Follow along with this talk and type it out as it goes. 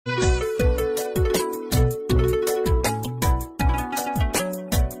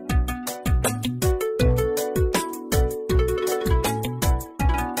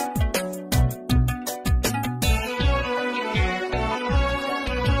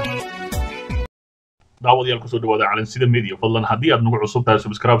daawadayaal kusoo dhawaada calansida media fadlan haddii aad nagu cusub tahay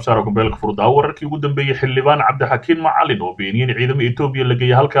subscribe saaro kumbeelka furdaa wararkii ugu dambeeyay xildhibaan cabdixakiin macalin oo beeniyeen ciidamada Itoobiya la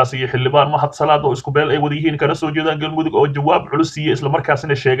geeyay halkaas iyo xildhibaan mahad salaad oo isku beel ay wada yihiin kana soo jeedaan galmudug oo jawaab culus siiyay isla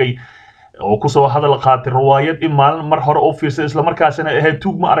markaasina sheegay oo kusoo hadal qaatay riwaayad in maalin mar hore oo fiirsay isla markaasina ahayd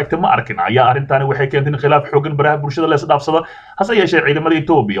tuug ma arkin ayaa arrintaani waxay keentay khilaaf xooggan baraha bulshada la isdhaafsada hase yeeshee ciidamada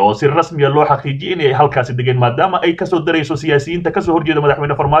Itoobiya oo si rasmi ah loo xaqiijiyay in ay halkaas degeen maadaama ay kasoo dareyso siyaasiyiinta kasoo horjeeda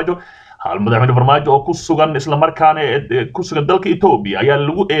madaxweyne Farmajo madaxweyne Farmajo oo ku sugan isla markaana ku sugan dalka Itoobiya ayaa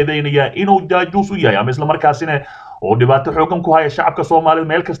lagu eedeynayaa inuu jaajuus u yahay ama isla markaasina oo dhibaato xooggan ku haya shacabka Soomaaliyeed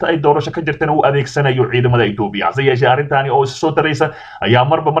meel kasta ay doorasho ka jirtana uu adeegsanayo ciidamada Itoobiya hase yeeshee arrintaani oo soo dareysa ayaa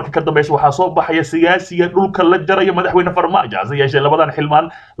marba marka ka dambaysa waxaa soo baxaya siyaasiga dhulka la jarayo madaxweyne Farmajo hase yeeshee labadan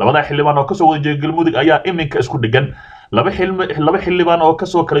xildhibaan oo kasoo wada jeeda galmudug ayaa iminka isku dhigan laba xildhibaan oo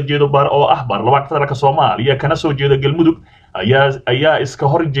kasoo kala jeedo oo ah baarlamaanka federaalka Soomaaliya kana soo jeeda galmudug ayaa iska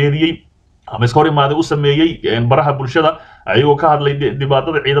hor jeediyay ama iska hor imaaday u sameeyay baraha bulshada ayagoo ka hadlay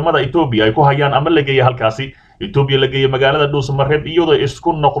dhibaatada ciidamada Itoobiya ay ku hayaan ama la geeyay halkaasi Itoobiya la geeyay magaalada Dhuusamareeb iyadoo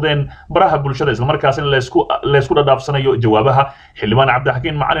isku noqdeen baraha bulshada isla markaasina la isku dhadhaafsanayo jawaabaha xildhibaan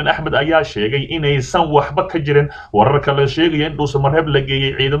cabdixakiin macalin axmed ayaa sheegay inaysan waxba ka jirin wararka la sheegay in Dhuusamareeb la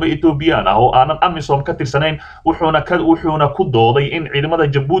geeyay ciidamo Itoobiyaan ah oo aanan amisom ka tirsanayn wuxuuna ku dooday in ciidamada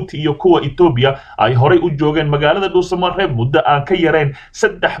Jabuuti iyo kuwa Itoobiya ay horay u joogeen magaalada Dhuusamareeb muddo aan ka yareen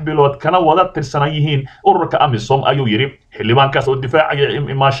 3 bilood kana wada tirsan yihiin ururka amisom ayuu yiri xildhibaankaas oo difaacaya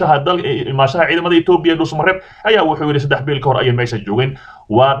imaashaha ciidamada Itoobiya Dhuusamareeb ayaa wuxuu yiri 3 bil ka hor ay meesha joogeen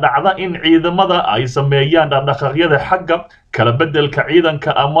waa dhacda in ciidamada ay sameeyaan dhaqdhaqaaqyada xagga kala bedelka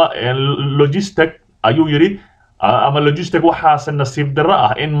ciidanka ama logistic ayuu yiri ama logistic waxaas nasiib darro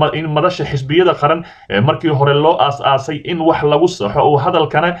ah in madasha xisbiyada qaran markii hore loo aas-aasay in wax lagu saxo oo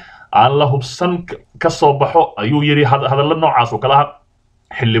hadalkana aan la hubsan ka soo baxo ayuu yiri hadallo noocaas oo kala ah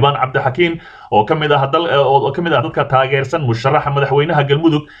xildhibaan cabdixakiin oo kamid ah dadka taageersan musharaxa madaxweynaha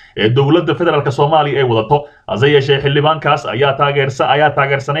galmudug ee dawladda federaalka Soomaaliya ay wadato hase yeeshee xildhibaankaas ayaa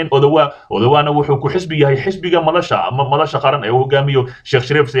taageersaneen odawaana wuxuu ku xisbi yahay xisbiga madasha qaran ee uu hogaamiyo Sheekh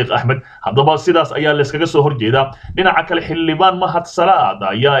Shariif Sheekh Axmed haddaba sidaas ayaa la iskaga soo horjeedaa dhinaca kale xildhibaan mahad salaad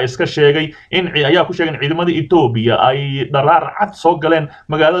ayaa ku sheegay in ciidamada Itoobiya ay dharaar cad soo galeen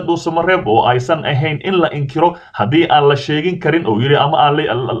magaalada Dhuusamareeb oo aysan ahayn in la inkiro haddii aan la sheegin karin oo yiri ama aan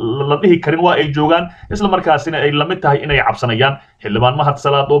la dhihi karin waa ay joogaan isla markaasina ay la mid tahay inay cabsanayaan xildhibaan mahad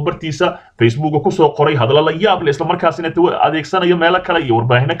salaad oo bartiisa Facebook ku soo qoray hadallo la yaab leh isla markaasina adeegsanayo meelo kale iyo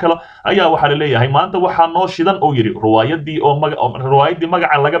warbaahinno kale ayaa waxa la leeyahay maanta waxa noo shidan oo yiri riwaayadii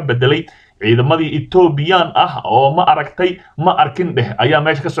magaca laga bedelay ciidamadii Itoobiyaan ah oo ma arkin dheh ayaa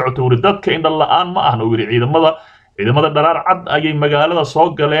meesha ka socotay wari dadka indha la'aan ma ahna oo yiri ciidamada dharaar cad ayay magaalada soo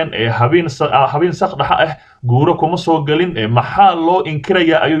galeen ee habeen saqdhaxa ah guuro kuma soo galin maxaa loo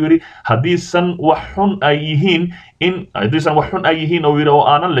inkiraya ayuu yiri hadiisan wax xun ay yihiin oo yiri oo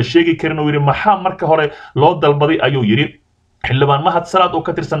aanan la sheegi karin oo yiri maxaa marka hore loo dalbaday ayuu yiri xildhibaan mahad salaad oo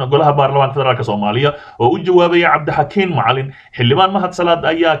ka tirsan golaha baarlamaanka federaalka Soomaaliya oo u jawaabay cabdixakiin macalin xildhibaan mahad salaad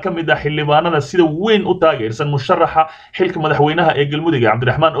ayaa kamid ah xildhibaanada sida weyn u taageersan musharaxa xilka madaxweynaha ee galmudug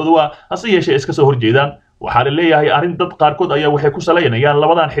Cabdiraxmaan Odowa hase yeeshee iska soo horjeedaan waxaa la leeyahay arrin dad qaarkood ayaa waxay ku saleynayaan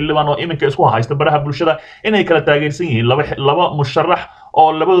labadan xildhibaan oo iminka isku haysta baraha bulshada inay kala taageersan yihiin laba musharax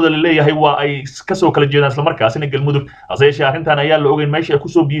oo labadooda la leeyahay waa ay ka soo kala jeedaan isla markaasina galmudug hase yeeshee arrintan ayaa la ogeyn meesha ay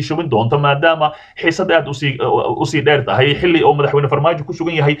kusoo biyashubin doonto maadaama xiisad aad u sii dheer tahay xilli oo madaxweyne Farmajo ku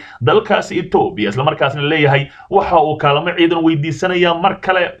sugan yahay dalkaasi Itoobiya isla markaasina leeyahay waxa uu kaalmo ciidan weydiisanaya mar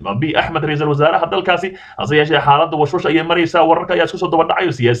kale Abiy Ahmed ra'iisul wasaaraha dalkaasi hase yeeshee xaaladda washwash ayay maraysaa wararka ayaa isku soo daba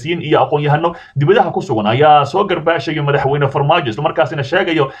dhacayo siyaasiyiin iyo aqoon-yahano dibadaha ku sugan ayaa soo garbaashayo madaxweyne Farmajo isla markaasina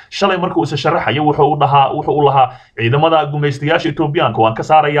sheegayo shalay markuu is sharaxayo wuxuu u lahaa ciidamada gumeystayaasha Itoobiyaanka waan ka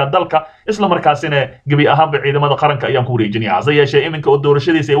saaraya dalka isla markaasina gabi ahaanba ciidamada qaranka ayaan ku wareejinaya hase yeeshee iminka oo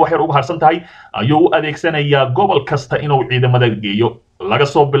doorashadiisa ay wax yar ugu harsan tahay ayuu u adeegsanayaa gobol kasta inuu ciidamada geeyo laga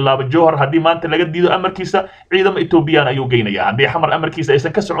soo bilaabo Jowhar haddii maanta laga diido amarkiisa ciidamo Itoobiyaan ayuu geynaya haddii xamar amarkiisa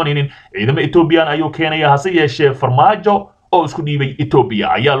aysan ka soconaynin ciidamo Itoobiyaan ayuu keenaya hase yeeshee Farmajo oo isku dhiibay Itoobiya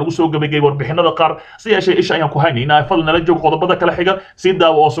ayaa lagu soo gabagay warbixinada qaar si yeeshee isha ayaan ku haynaynaa fadlan nala joog qodobada kala xiga si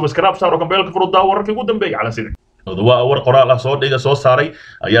daawo oo subscribe saaro kambeelka furudda wararkii ugu dambeeyay calansida odawa war qoraal ah soo saaray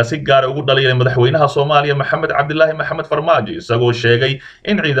ayaa si gaar ugu dhaliyay madaxweynaha Soomaaliya Maxamed Cabdilaahi Maxamed Farmajo isagoo sheegay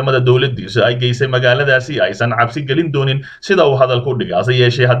in ciidamada dawladdiisa ay geysay magaaladaasi aysan cabsi gelin doonin sida uu hadalku dhigay hase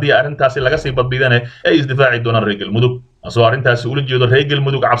yeeshee haddii arrintaasi laga sii badbidane ay isdifaaci doonaan reer galmudug asoo arrintaasi ula jeedo reer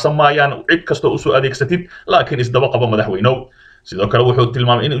galmudug cabsan maayaan cid kasta u soo adeegsatid laakiin isdaba qaba madaxweynow sidoo kale wuxuu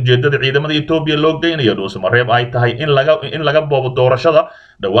tilmaamay in ujeedada ciidamada Itoobiya loo geynayo Dhuusamareeb ay tahay in laga boobo doorashada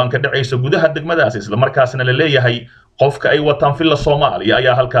dhawaan ka dhacaysa gudaha degmadaas isla markaasna la leeyahay qofka ay wataan filla Soomaaliya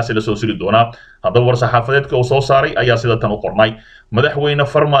ayaa halkaasi la soo siri doonaa haddaba war saxaafadeedka uu soo saaray ayaa sida tan u qornay madaxweyne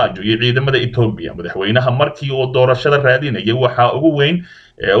Farmajo iyo ciidamada Itoobiya madaxweynaha markii uu doorashada raadinayay waxa ugu weyn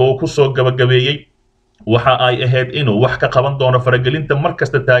ee uu ku soo gabagabeeyay waxa ay ahayd inuu wax ka qaban doono faragelinta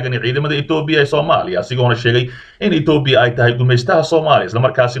markasta taagan ciidamada Itoobiya ee Soomaaliya asigoona sheegay in Itoobiya ay tahay gumeystaha Soomaaliya isla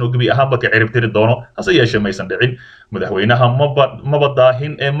markaasina uu gabi ahaanba ka ciribtiri doono hase yeeshee maysan dhicin madaxweynaha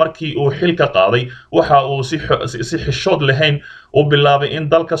mabadaahin ee markii uu xilka qaaday waxa uu si xishood lahayn u bilaabay in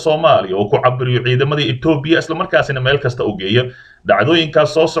dalka Soomaaliya uu ku cabiriyo ciidamada Itoobiya isla markaasina meel kasta u geeyo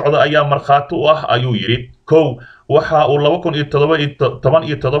dhacdooyinkaas soo socda ayaa markhaati u ah ayuu yiri kow waxa uu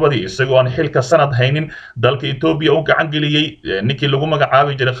 2017 isagoo aan xilka sanad haynin dalka Itoobiya uu gacan geliyay ninkii lagu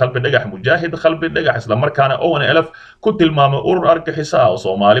magacaabay jiray qalbi dhagax mujaahid qalbi dhagax isla markaana ONLF ku tilmaamay urur argagixis ah oo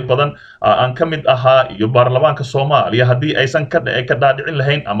Soomaali badan aan ka mid ahaa iyo baarlamaanka Soomaaliya hadii aysan ka dhaadhicin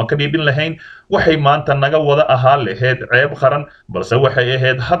lahayn ama ka dhiidhin lahayn waxay maanta naga wada ahaa lahayd ceeb qaran balse waxay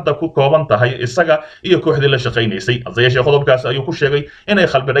ahayd hadda ku kooban tahay isaga iyo kooxdii la shaqeynaysay asayeeshee qodobkaas ayuu ku sheegay inay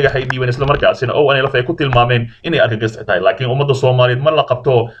qalbi dhagax ay dhiibeen isla markaasina ONLF ay ku tilmaameen inay argagixis tahay laakiin ummadda Soomaaliyeed ma la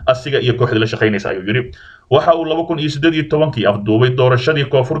qabto asiga iyo kooxdii la shaqeynaysa ayuu yiri waxa uu 2018 afduubay doorashadii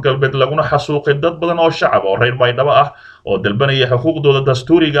koonfur galbeed laguna xasuuqay dad badan oo shacab oo reer Baydhabo ah oo dalbanaya xuquuqdooda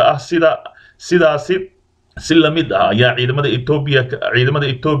dastuuriga ah sidaasi si la mid ah ayaa ciidamada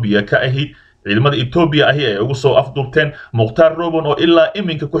Itoobiya ahi ay ugu soo afduubteen Muqtaar Roobon oo ilaa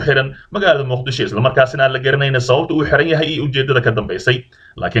iminka ku xiran magaalada Muqdisho isla markaasina aan la garanayna sababta uu xiran yahay iyo ujeedada ka dambeysay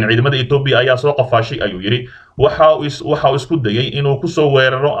laakiin ciidamada Itoobiya ayaa soo qafaashay ayuu yiri waxa uu isku dayay inuu ku soo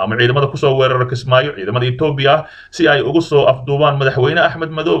weeraro ama ciidamada ku soo weeraro Kismaayo ciidamada Itoobiya si ay ugu soo afduubaan madaxweyne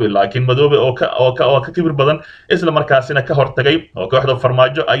Axmed Madoobe laakiin Madoobe oo ka kibir badan isla markaasina ka hortagay oo kooxda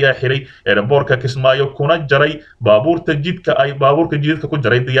Farmaajo ayaa xiray airportka Kismaayo kuna jaray baabuurka jidka ku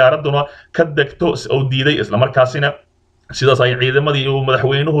jaray diyaaraduna ka degto oo diiday isla markaasina sidaas ay ciidamadii uu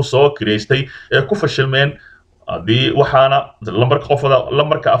madaxweynuhu soo kireystay ee ku fashilmeen hadii waxaana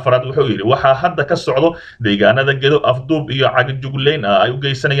lambarka afraad wuxuu yiri waxa hadda ka socdo deegaanada gedo afduub iyo cagajugleyn ay u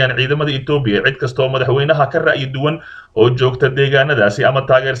geysanayaan ciidamada Itoobiya cid kasta oo madaxweynaha ka ra'yi duwan oo joogta deegaanadaasi ama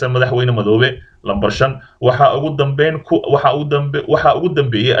taageersan madaxweyne Madoobe lambar 5 waxa ugu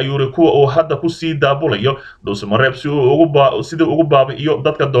dambeeyay ayuu kuwa oo hadda ku sii daabulayo Dhuusamareeb sidii ugu baabi'iyo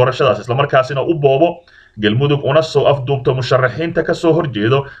dadka doorashadaas isla markaasina u boobo galmudug una soo afduubto musharaxiinta ka soo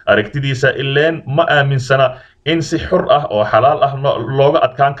horjeedo aragtidiisa ileen ma aaminsana in si xur ah oo xalaal ah looga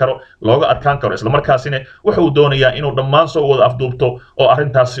adkaan karo isla markaasina wuxuu doonayaa inuu dhammaan soo wada afduubto oo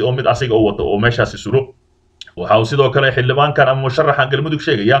arintaasi oo mid asiga u wato oo meeshaasi suro waxa uu sidoo kale xildhibaankan ama musharaxan galmudug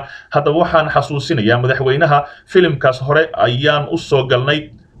sheegaya hadaba waxaan xasuusinayaa madaxweynaha filimkaas hore ayaan u soo galnay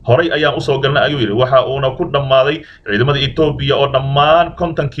ayuu yiri waxa uuna ku dhamaaday ciidamada Itoobiya oo dhammaan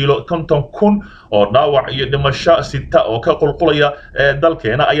 50 kun oo dhaawac iyo dhimasho sita oo ka qulqulaya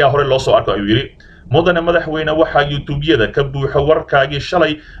dalkeena ayaa hore loo soo arkay ayuu yiri mudane madaxweyne waxa YouTube-yada ka buuxa warkaagii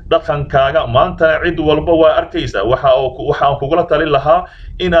shalay dhaqankaaga maanta cid walba waa arkaysa waxaan kugula talin lahaa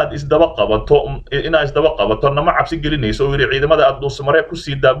inaad isdaba qabato nama cabsi gelinayso oo yiri ciidamada aad Dhuusamareeb ku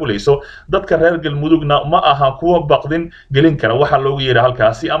sii daabulayso dadka reer galmudugna ma aha kuwa baqdin gelin kara waxa loogu yeeray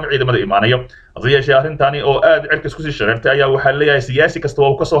halkaasi ama ciidamada imaanayo asayeeshee arintani oo aad cirkas ku sii shaqeyrtay ayaa waxa leeyahay siyaasi kasta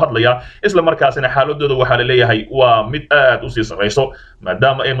oo ka soo hadlaya isla markaasina xaaladooda waxa la leeyahay waa mid aad u sii sareyso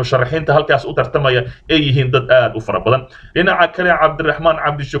maadaama ay musharaxiinta halkaas u tartamaya ay yihiin dad aad u fara badan dhinaca kale Cabdiraxmaan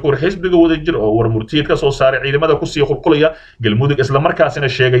Cabdishakuur xisbiga wadajir oo warmurtiyeed ka soo saaray ciidamada ku sii qulqulaya galmudug isla markaasina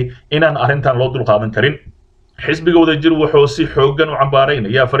sheegay inaan arintan loo dulqaadan karin xisbiga wadajir wuxuu si xoogan u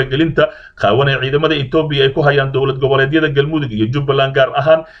cambaaraynaya faragelinta qaawanay ciidamada Itoobiya ay ku hayaan dawlad goboleedyada galmudug iyo Jubbaland gaar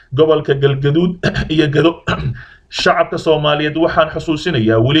ahaan gobolka Galgaduud iyo Gado shacabka Soomaaliyeed waxaan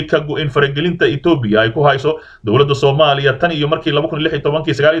xusuusinayaa wali ka go'in faragelinta Itoobiya ay ku hayso dawladda Soomaaliya tan iyo markii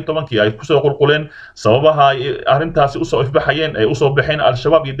 2016 ay ku soo qulquleen sababaha arintaasi u soo ifbaxayeen ay u soo baxeen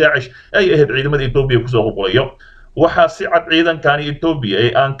al-shabaab iyo Daesh ay ahayd ciidamada Itoobiya ku soo qulqulayo waxa si cad ciidankani Itoobiya ay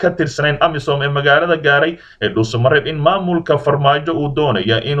aan ka tirsanayn AMISOM ee magaalada gaaray ee Dhuusamareeb in maamulka Farmaajo uu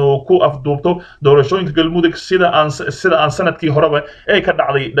doonaya inuu ku afduubto doorashooyinka galmudug sida aan sanadkii horeba ay ka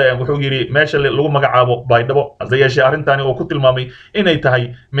dhacday wuxuu yiri meesha lagu magacaabo Baydhabo asayeeshee arintani oo ku tilmaamay inay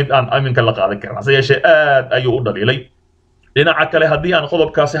tahay mid aan aminka la qaadan karin asayeeshee aad ayuu u dhaliilay dhinaca kale hadii aan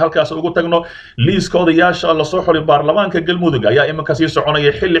qodobkaasi halkaas ugu tagno liiska odayaasha la soo xulay baarlamaanka galmudug ayaa iminka sii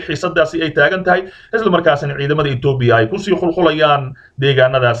soconaya xilli xiisadaasi ay taagan tahay isla markaasina ciidamada Itoobiya ay ku sii khulqulayaan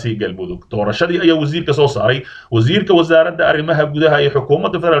deegaanadaasi galmudug doorashadii ayaa wasiirka soo saaray wasiirka wasaaradda arrimaha gudaha ee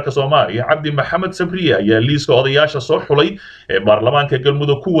xukuumadda federaalka Soomaaliya Cabdi Maxamed Sabriye ayaa liiska odayaasha soo xulay ee baarlamaanka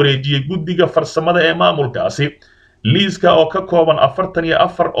galmudug ku wareejiyay guddiga farsamada ee maamulkaasi liiska oo ka kooban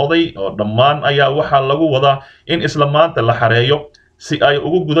 44 oday oo dhammaan ayaa waxaa lagu wadaa in isla maanta la xareeyo si ay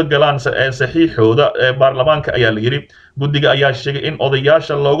ugu guda galaan saxiixooda baarlamaanka ayaa la yiri guddiga ayaa sheegay in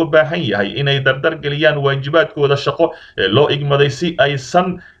odayaasha looga baahan yahay inay dardar geliyaan waajibaadkooda shaqo ee loo igmaday si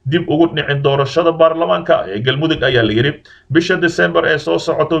aysan dib ugu dhicin doorashada baarlamaanka ee galmudug ayaa la yiri bisha December ee soo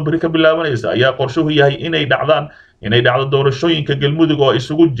socota bari ka bilaabanaysa ayaa qorshuhu yahay inay dhacdo doorashooyinka galmudug oo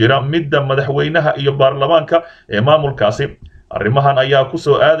isugu jira midda madaxweynaha iyo baarlamaanka ee maamulkaasi arrimahan ayaa ku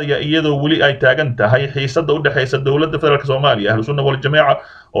soo aadaya iyadoo weli ay taagan tahay xiisadda u dhaxaysa dowladda federaalka Soomaaliya ahlu sunna wal jameeca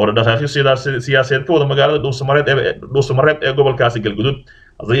oo dhaqaaqyo siyaasadeed ka wada magaalada Dhuusamareeb ee gobolkaasi Galgudud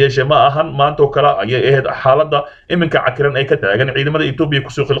hase yeeshee ma ahan maanta oo kale ayay ahayd xaaladda iminka cakiran ay ka taagan ciidamada Itoobiya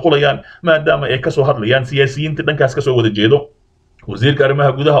kusoo qulqulayaan maadaama ay ka soo hadlayaan siyaasiyiinta dhankaas ka soo wada jeedo wasiirka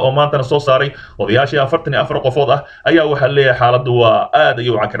arrimaha gudaha oo maantana soo saaray odayaashii 44 qofood ah ayaa waxa leeyahay xaaladdu waa aad ay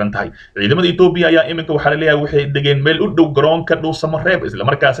u cakiran tahay ciidamada Itoobiya ayaa iminka waxa leeyahay waxay degeen meel u dhow garoonka Dhuusamareeb isla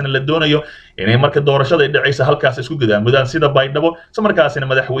markaasina la doonayo inay marka doorashada ay dhacaysa halkaas isku gadaamudaan sida Baydhabo isla markaasina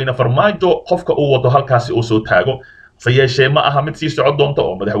madaxweyne Farmajo qofka uu wado halkaas uu soo taago sayyeeshee ma aha mid sii socod doonta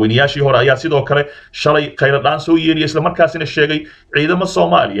oo madaxweynayaashii hore ayaa sidoo kale shalay khayradaan soo yeeriyay isla markaasina sheegay ciidamada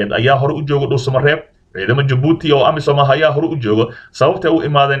Soomaaliyeed ayaa hore u jooga Dhuusamareeb ciidamada Djibouti oo amisom ayaa hore u jooga sababta u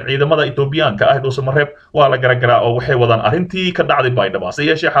imaadeen ciidamada Itoobiyaanka ah Dhuusamareeb waa la garagaraa oo waxay wadaan arintii ka dhacday Baydhabo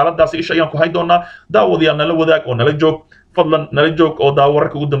sayyeeshee xaaladaas isha ayaan ku hay doonaa daawadayaal nala wadaag oo nala joog fadlan nala joog oo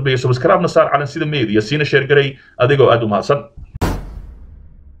daawarka ugu dambeeya subscribe na saar calan sida media siina share garay adigoo aad u mahadsan